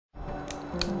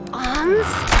Arms?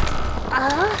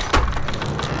 Oh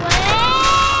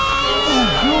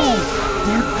no!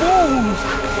 They're bones!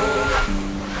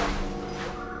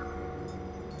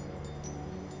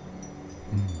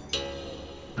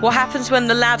 What happens when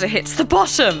the ladder hits the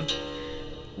bottom?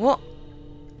 What?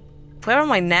 Where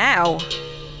am I now?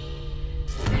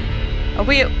 Are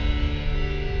we at...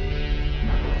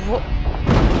 What?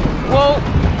 Whoa!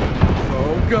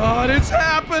 Oh God, it's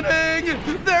happening!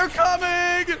 They're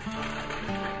coming!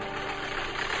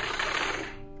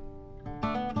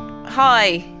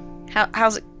 Hi.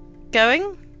 How's it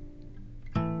going?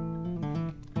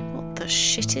 What the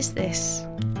shit is this?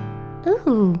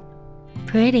 Ooh,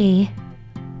 pretty.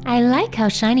 I like how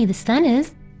shiny the sun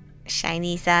is.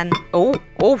 Shiny sun. Oh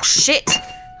shit!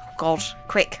 Oh God,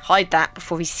 quick, hide that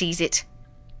before he sees it.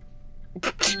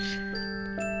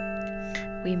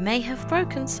 We may have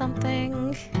broken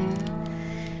something.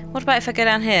 What about if I go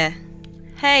down here?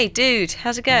 Hey, dude,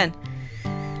 how's it going?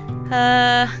 What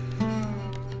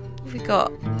have we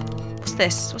got? What's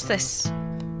this? What's this?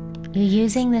 You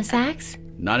using this axe?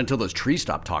 Not until those trees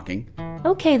stop talking.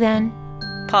 Okay then.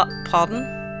 Pardon?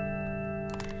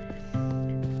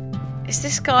 Is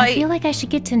this guy... I feel like I should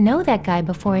get to know that guy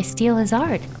before I steal his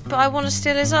art. But I want to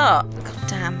steal his art. God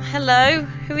damn. Hello?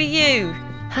 Who are you?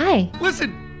 Hi.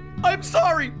 Listen, I'm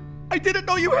sorry. I didn't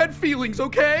know you had feelings,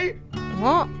 okay?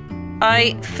 What?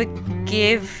 I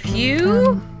forgive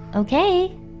you?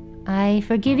 Okay. I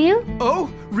forgive you? Oh,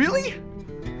 really?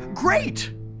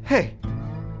 Great! Hey,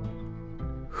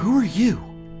 who are you?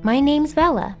 My name's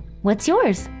Vella. What's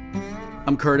yours?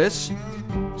 I'm Curtis.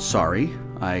 Sorry,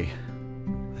 I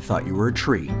thought you were a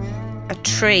tree. A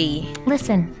tree.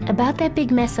 Listen, about that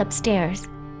big mess upstairs.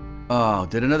 Oh,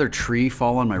 did another tree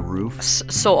fall on my roof?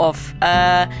 Sort of.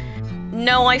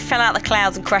 No, I fell out of the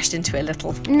clouds and crashed into it a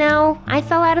little. No, I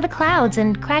fell out of the clouds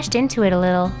and crashed into it a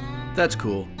little. That's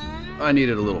cool. I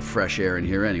needed a little fresh air in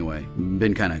here anyway.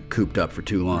 Been kind of cooped up for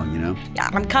too long, you know?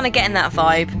 Yeah, I'm kind of getting that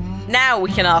vibe. Now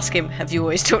we can ask him, have you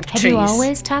always talked to trees? Have you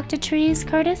always talked to trees,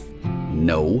 Curtis?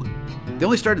 No. They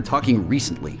only started talking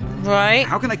recently. Right.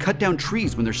 How can I cut down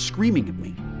trees when they're screaming at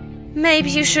me?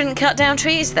 Maybe you shouldn't cut down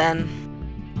trees then.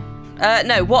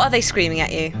 No, what are they screaming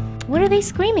at you? What are they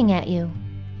screaming at you?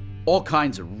 All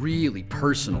kinds of really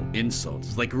personal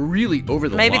insults, like really over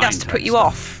the line. Maybe that's to type put you stuff.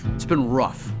 off. It's been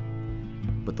rough.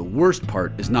 But the worst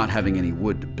part is not having any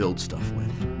wood to build stuff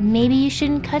with. Maybe you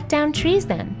shouldn't cut down trees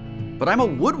then. But I'm a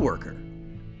woodworker.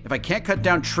 If I can't cut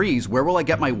down trees, where will I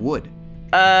get my wood?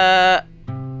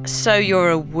 So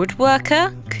you're a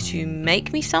woodworker? Could you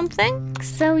make me something?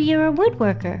 So you're a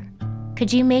woodworker.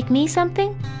 Could you make me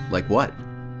something? Like what?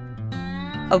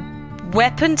 A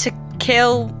weapon to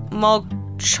kill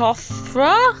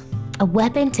Mogchothra? A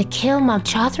weapon to kill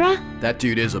Mogchothra? That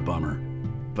dude is a bummer.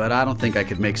 But I don't think I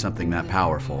could make something that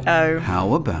powerful. Oh.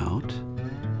 How about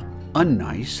a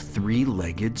nice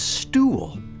three-legged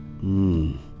stool?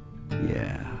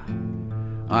 Yeah.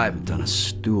 I haven't done a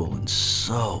stool in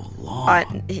so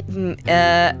long.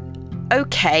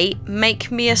 Okay, make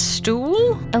me a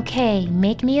stool? Okay,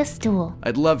 make me a stool.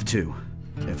 I'd love to,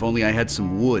 if only I had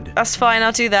some wood. That's fine,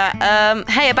 I'll do that.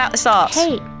 Hey, about this art.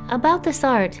 Hey, about this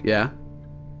art. Yeah?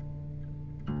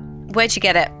 Where'd you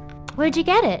get it? Where'd you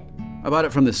get it? I bought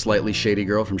it from this slightly shady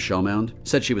girl from Shellmound.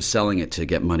 Said she was selling it to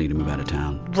get money to move out of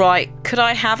town. Right, could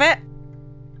I have it?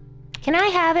 Can I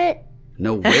have it?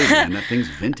 No way, man, that thing's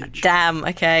vintage. Damn,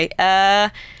 okay.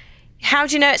 How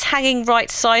do you know it's hanging right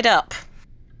side up?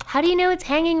 How do you know it's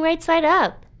hanging right side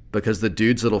up? Because the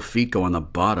dude's little feet go on the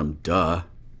bottom, duh.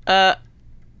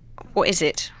 What is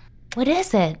it? What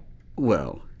is it?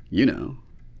 Well, you know.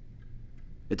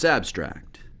 It's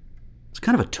abstract. It's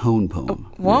kind of a tone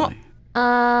poem. What? Really.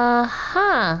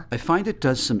 Uh-huh. I find it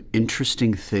does some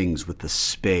interesting things with the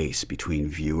space between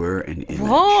viewer and image.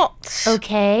 What?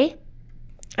 Okay.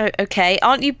 Okay,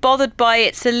 aren't you bothered by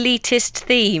its elitist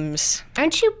themes?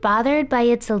 Aren't you bothered by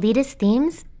its elitist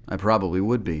themes? I probably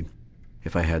would be,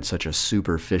 if I had such a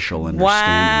superficial understanding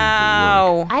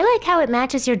of the work. I like how it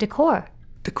matches your decor.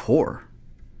 Decor?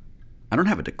 I don't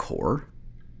have a decor.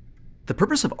 The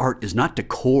purpose of art is not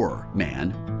decor,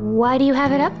 man. Why do you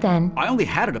have it up then? I only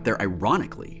had it up there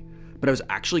ironically, but I was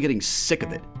actually getting sick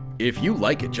of it. If you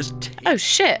like it, just take it. Oh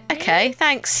shit, okay,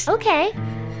 thanks. Okay.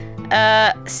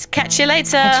 Catch you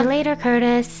later. Catch you later,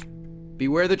 Curtis.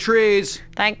 Beware the trees.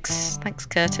 Thanks,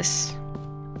 Curtis.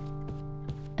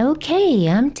 Okay,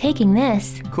 I'm taking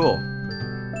this. Cool.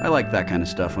 I liked that kind of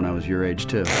stuff when I was your age,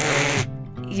 too.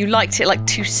 You liked it like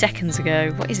 2 seconds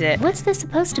ago. What is it? What's this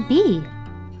supposed to be?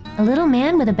 A little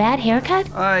man with a bad haircut?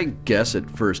 I guess at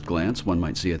first glance, one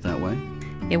might see it that way.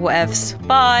 Yeah, whatevs.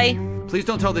 Bye. Please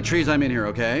don't tell the trees I'm in here,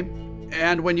 okay?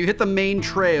 And when you hit the main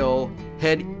trail,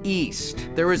 head east.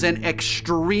 There is an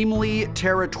extremely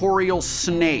territorial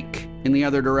snake in the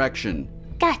other direction.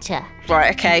 Gotcha.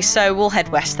 Right, okay, so we'll head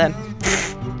west then.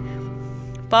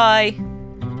 Bye.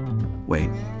 Wait,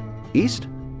 east?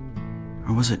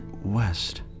 Or was it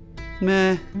west?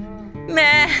 Meh.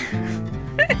 Meh.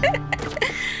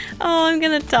 Oh, I'm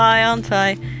gonna die, aren't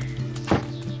I?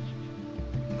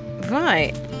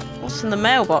 Right. What's in the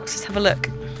mailbox? Let's have a look.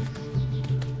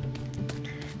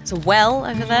 There's a well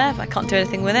over there, but I can't do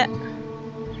anything with it.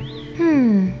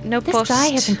 No This post. guy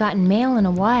hasn't gotten mail in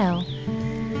a while.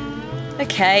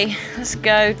 Okay, let's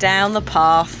go down the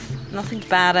path. Nothing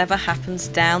bad ever happens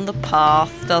down the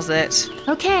path, does it?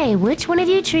 Okay, which one of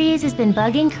you trees has been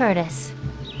bugging Curtis?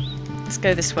 Let's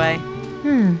go this way.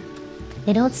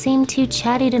 They don't seem too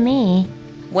chatty to me.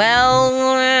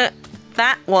 Well,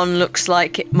 that one looks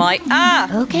like it might.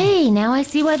 Ah! Okay, now I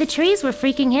see why the trees were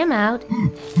freaking him out.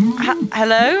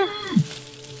 Hello?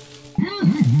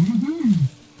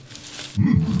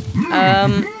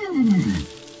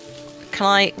 Can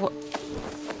I... What?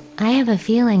 I have a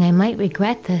feeling I might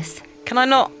regret this. Can I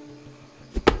not...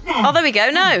 Oh, there we go,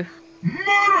 no.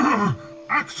 Murder!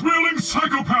 Axe-wielding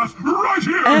psychopath right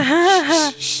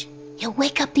here! Shh! You'll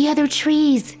wake up the other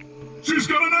trees. She's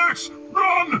got an axe!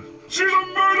 Run! She's a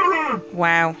murderer!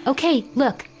 Wow. Okay,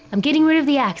 look. I'm getting rid of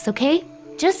the axe, okay?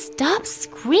 Just stop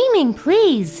screaming,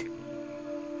 please.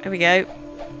 There we go.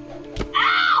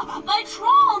 Ow! My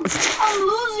trunk! I'm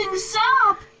losing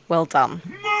sap! Well done.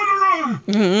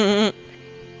 Murderer!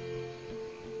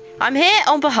 I'm here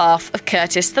on behalf of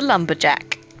Curtis the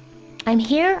Lumberjack. I'm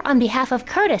here on behalf of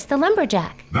Curtis the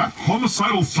Lumberjack. That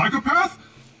homicidal psychopath?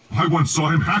 I once saw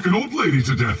him hack an old lady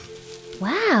to death.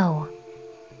 Wow.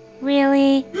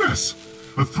 Really? Yes,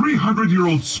 a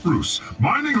 300-year-old spruce,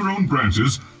 minding her own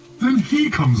branches, then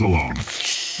he comes along. And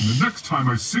the next time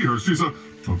I see her, she's a...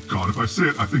 Oh God, if I say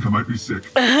it, I think I might be sick.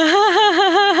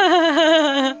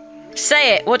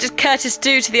 Say it. What did Curtis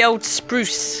do to the old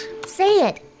spruce? Say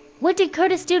it. What did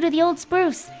Curtis do to the old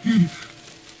spruce? He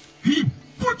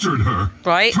butchered her.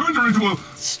 Right. Turned her into a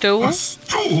Stool? A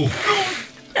stool.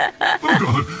 Oh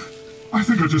God, I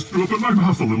think I just threw up in my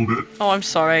mouth a little bit. Oh, I'm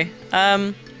sorry.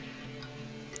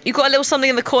 You got a little something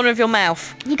in the corner of your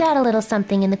mouth. You got a little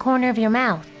something in the corner of your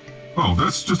mouth. Oh,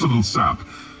 that's just a little sap.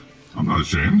 I'm not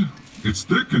ashamed. It's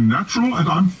thick and natural, and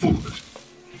I'm full of it.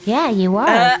 Yeah, you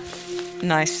are.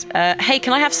 Nice. Hey,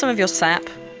 can I have some of your sap?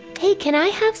 Hey, can I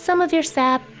have some of your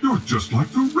sap? You're just like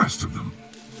the rest of them.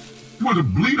 You want to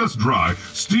bleed us dry,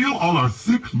 steal all our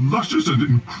thick, luscious, and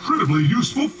incredibly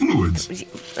useful fluids.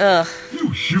 Ugh. You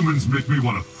humans make me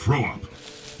want to throw up.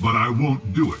 But I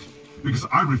won't do it, because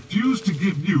I refuse to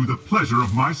give you the pleasure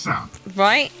of my sap.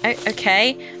 Right.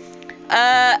 Okay.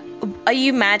 Are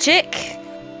you magic?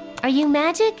 Are you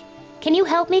magic? Can you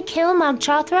help me kill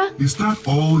Mogchathra? Is that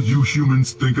all you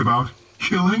humans think about?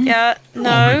 Killing? Yeah, You no.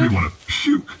 all make me want to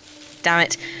puke. Damn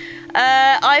it.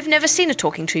 I've never seen a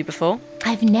talking tree before.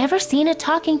 I've never seen a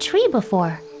talking tree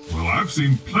before. Well, I've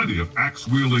seen plenty of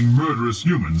axe-wielding murderous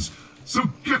humans, so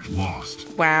get lost.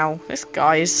 Wow, this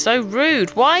guy is so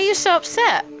rude. Why are you so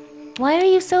upset? Why are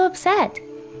you so upset?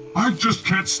 I just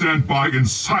can't stand by in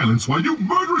silence while you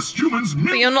murderous humans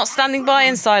But you're not standing by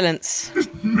in silence.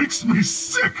 It makes me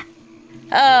sick.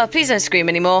 Please don't scream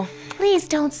anymore. Please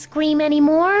don't scream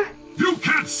anymore. You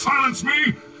can't silence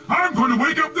me. I'm going to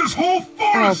wake up this whole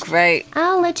Oh, forest. great.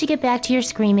 I'll let you get back to your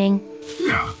screaming.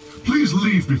 Yeah, please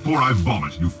leave before I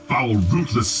vomit, you foul,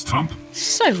 ruthless stump.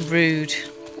 So rude.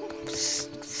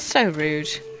 So rude.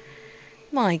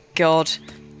 My God.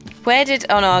 Where did...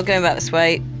 Oh, no, I'm going back this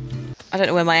way. I don't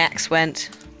know where my axe went.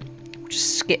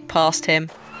 Just skip past him.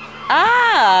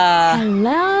 Ah!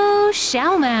 Hello,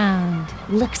 Shellmound.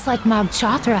 Looks like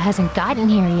Mogchathra hasn't gotten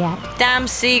here yet. Damn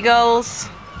seagulls.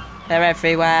 They're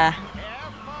everywhere.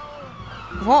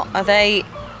 What are they?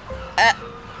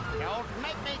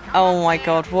 Oh my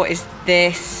God, what is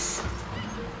this?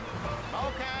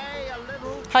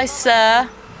 Hi, sir.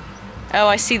 Oh,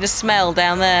 I see the smell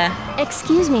down there.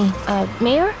 Excuse me,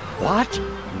 Mayor? What?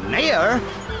 Mayor?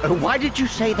 Why did you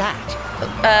say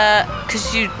that?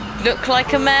 'Cause you look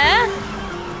like a mayor?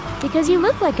 Because you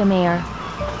look like a mayor.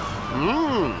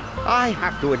 I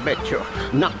have to admit you're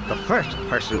not the first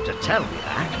person to tell me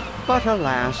that. But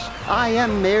alas, I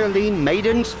am merely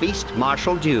Maiden's Feast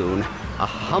Marshal Dune, a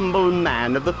humble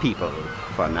man of the people,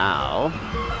 for now.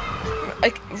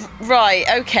 Right,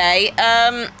 okay.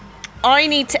 I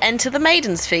need to enter the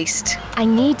Maiden's Feast. I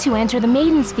need to enter the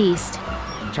Maiden's Feast.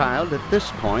 Child, at this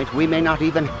point, we may not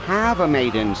even have a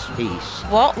Maiden's Feast.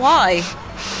 What? Why?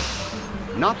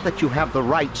 Not that you have the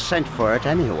right scent for it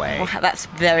anyway. Well, that's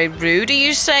very rude. Are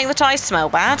you saying that I smell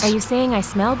bad? Are you saying I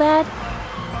smell bad?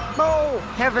 Oh,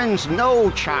 heavens no,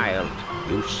 child.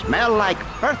 You smell like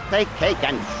birthday cake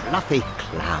and fluffy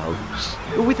clouds,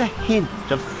 with a hint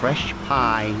of fresh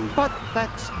pine. But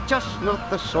that's just not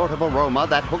the sort of aroma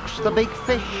that hooks the big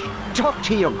fish. Talk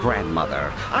to your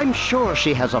grandmother. I'm sure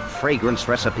she has a fragrance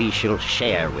recipe she'll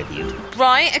share with you.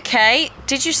 Right, okay.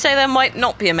 Did you say there might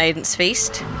not be a maiden's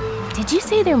feast? Did you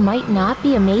say there might not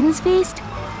be a maiden's feast?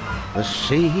 The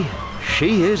sea,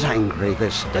 she is angry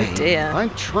this day. Oh dear. I'm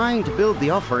trying to build the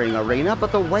offering arena,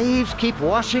 but the waves keep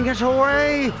washing it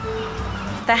away.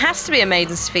 There has to be a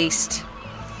maiden's feast.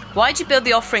 Why'd you build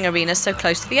the offering arena so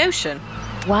close to the ocean?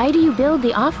 Why do you build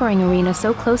the offering arena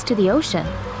so close to the ocean?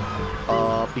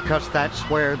 Because that's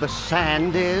where the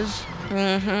sand is.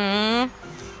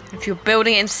 Mm-hmm. If you're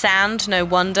building it in sand, no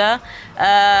wonder.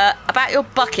 About your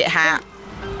bucket hat.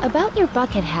 About your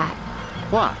bucket hat.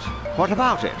 What? What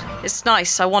about it? It's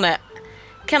nice, I want it.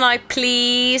 Can I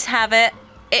please have it?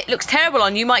 It looks terrible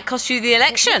on you, might cost you the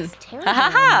election. Ha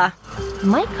ha ha!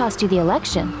 Might cost you the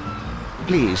election.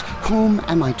 Please, whom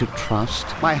am I to trust?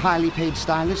 My highly paid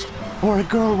stylist or a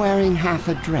girl wearing half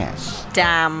a dress?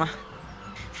 Damn.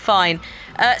 Fine.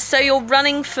 So you're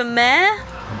running for mayor?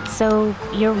 So,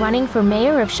 you're running for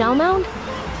mayor of Shellmound?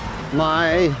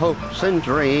 My hopes and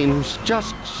dreams,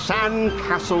 just sand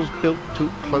castles built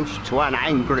too close to an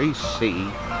angry sea.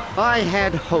 I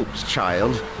had hopes,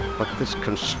 child, but this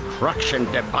construction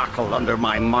debacle under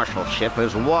my marshalship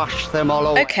has washed them all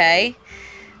away. Okay.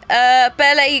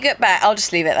 Better let you get back. I'll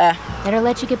just leave it there. Better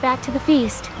let you get back to the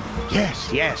feast. Yes,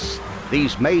 yes.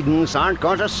 These maidens aren't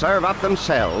going to serve up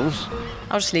themselves.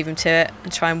 I'll just leave him to it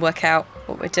and try and work out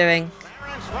what we're doing.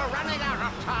 We're running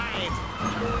out of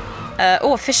time.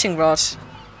 Oh, a fishing rod.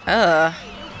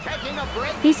 Taking a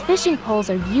break. These fishing poles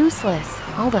are useless.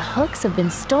 All the hooks have been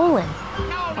stolen.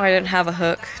 Oh, I don't have a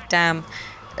hook. Damn.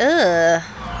 Ugh.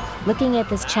 Looking at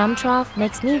this chum trough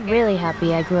makes me really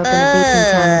happy I grew up in a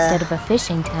baking town instead of a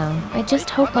fishing town. I just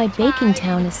hope my baking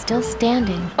town is still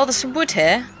standing. Oh, there's some wood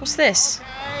here. What's this?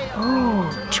 Oh,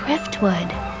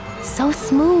 driftwood. So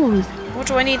smooth. What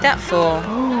do I need that for?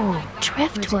 Oh,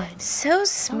 driftwood. So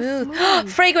smooth.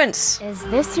 Fragrance! Is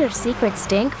this your secret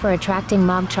stink for attracting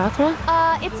Mog Chothra?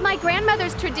 It's my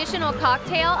grandmother's traditional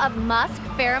cocktail of musk,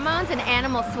 pheromones, and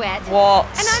animal sweat. What?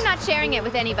 And I'm not sharing it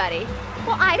with anybody.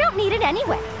 Well, I don't need it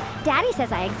anyway. Daddy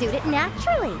says I exude it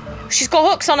naturally. She's got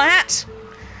hooks on her hat.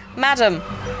 Madam.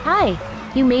 Hi,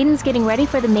 you maidens getting ready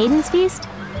for the maiden's feast?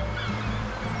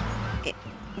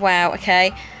 Wow,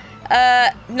 okay.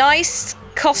 Nice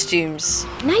costumes.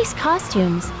 Nice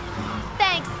costumes.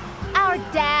 Thanks. Our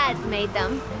dads made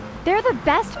them. They're the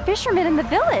best fishermen in the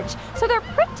village, so they're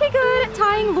pretty good at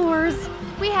tying lures.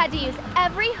 We had to use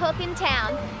every hook in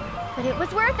town, but it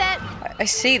was worth it. I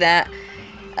see that.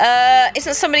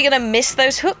 Isn't somebody gonna miss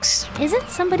those hooks? Isn't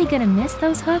somebody gonna miss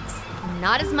those hooks?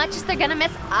 Not as much as they're gonna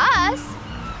miss us.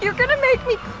 You're gonna make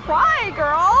me cry,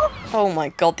 girl. Oh my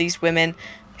god, these women.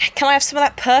 Can I have some of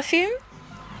that perfume?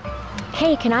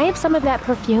 Hey, can I have some of that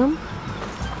perfume?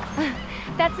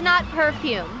 That's not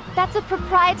perfume. That's a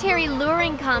proprietary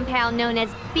luring compound known as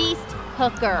beast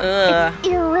hooker. Ugh. It's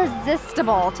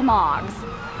irresistible to Mogs.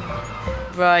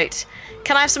 Right.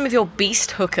 Can I have some of your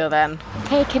beast hooker then?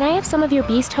 Hey, can I have some of your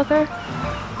beast hooker?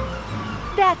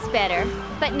 That's better.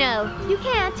 But no, you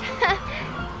can't.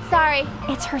 Sorry.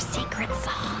 It's her secret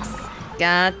sauce.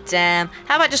 God damn.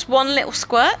 How about just one little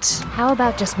squirt? How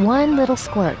about just one little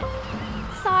squirt?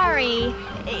 Sorry.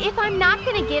 If I'm not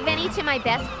gonna give any to my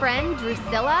best friend,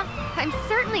 Drusilla, I'm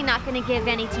certainly not gonna give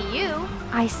any to you.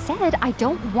 I said I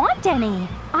don't want any.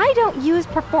 I don't use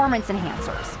performance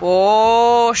enhancers.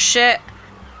 Oh, shit.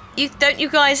 Don't you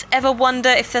guys ever wonder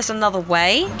if there's another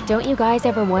way? Don't you guys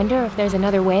ever wonder if there's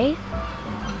another way?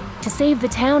 To save the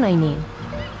town, I mean.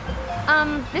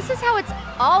 This is how it's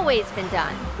always been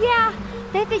done. Yeah,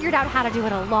 they figured out how to do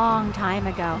it a long time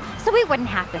ago, so we wouldn't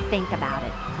have to think about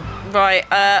it. Right,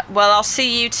 well, I'll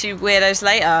see you two weirdos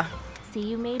later. See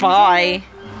you, maidens. Bye.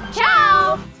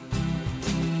 Ciao!